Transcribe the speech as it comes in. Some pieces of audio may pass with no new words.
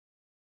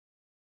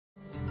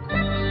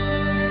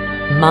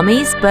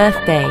Mummy's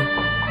Birthday.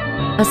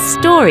 A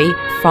story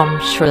from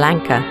Sri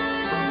Lanka.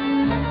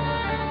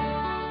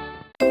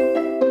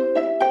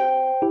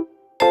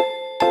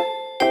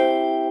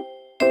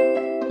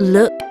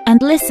 Look and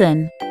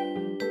listen.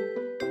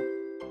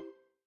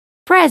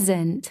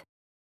 Present.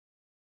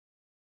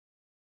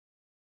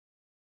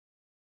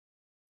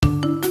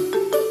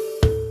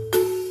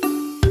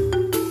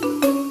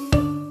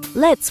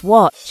 Let's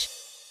watch.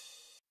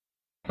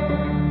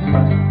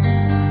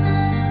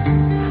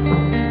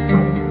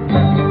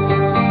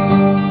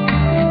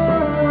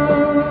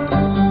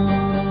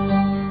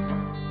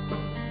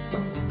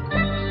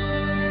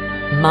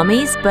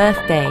 Mummy's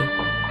Birthday.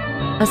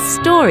 A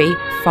story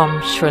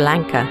from Sri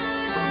Lanka.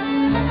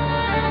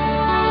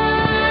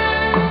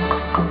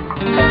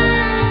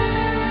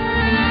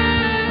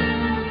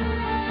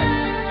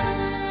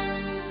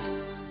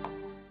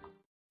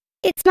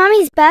 It's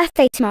Mummy's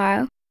birthday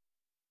tomorrow.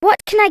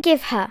 What can I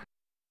give her?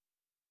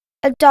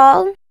 A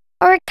doll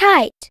or a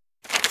kite?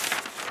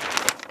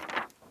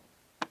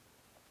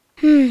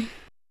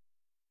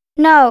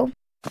 No.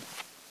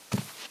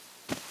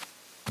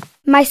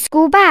 My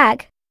school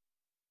bag?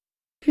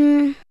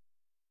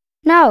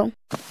 No.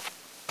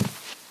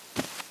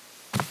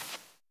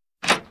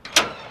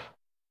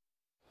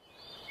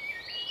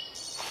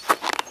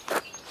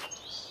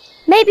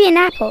 Maybe an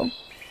apple.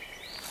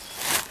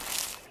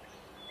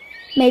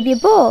 Maybe a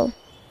ball.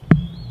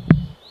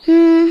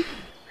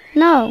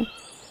 No.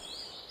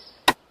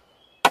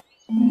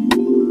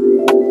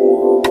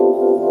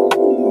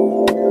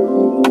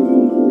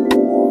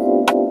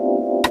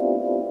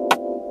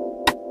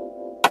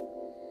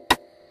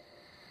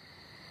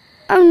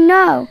 Oh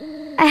no,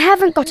 I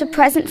haven't got a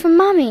present for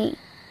Mummy.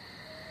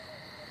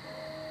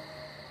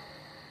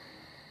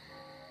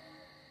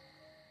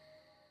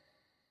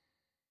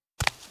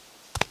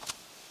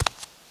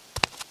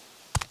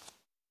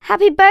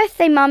 Happy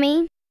birthday,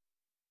 Mummy.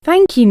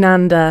 Thank you,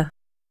 Nanda.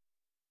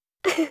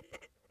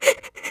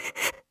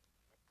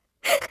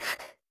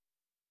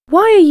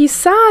 Why are you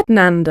sad,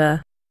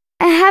 Nanda?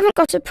 I haven't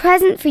got a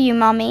present for you,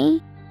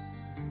 Mummy.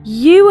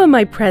 You are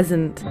my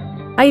present.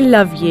 I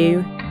love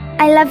you.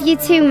 I love you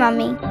too,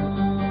 Mummy.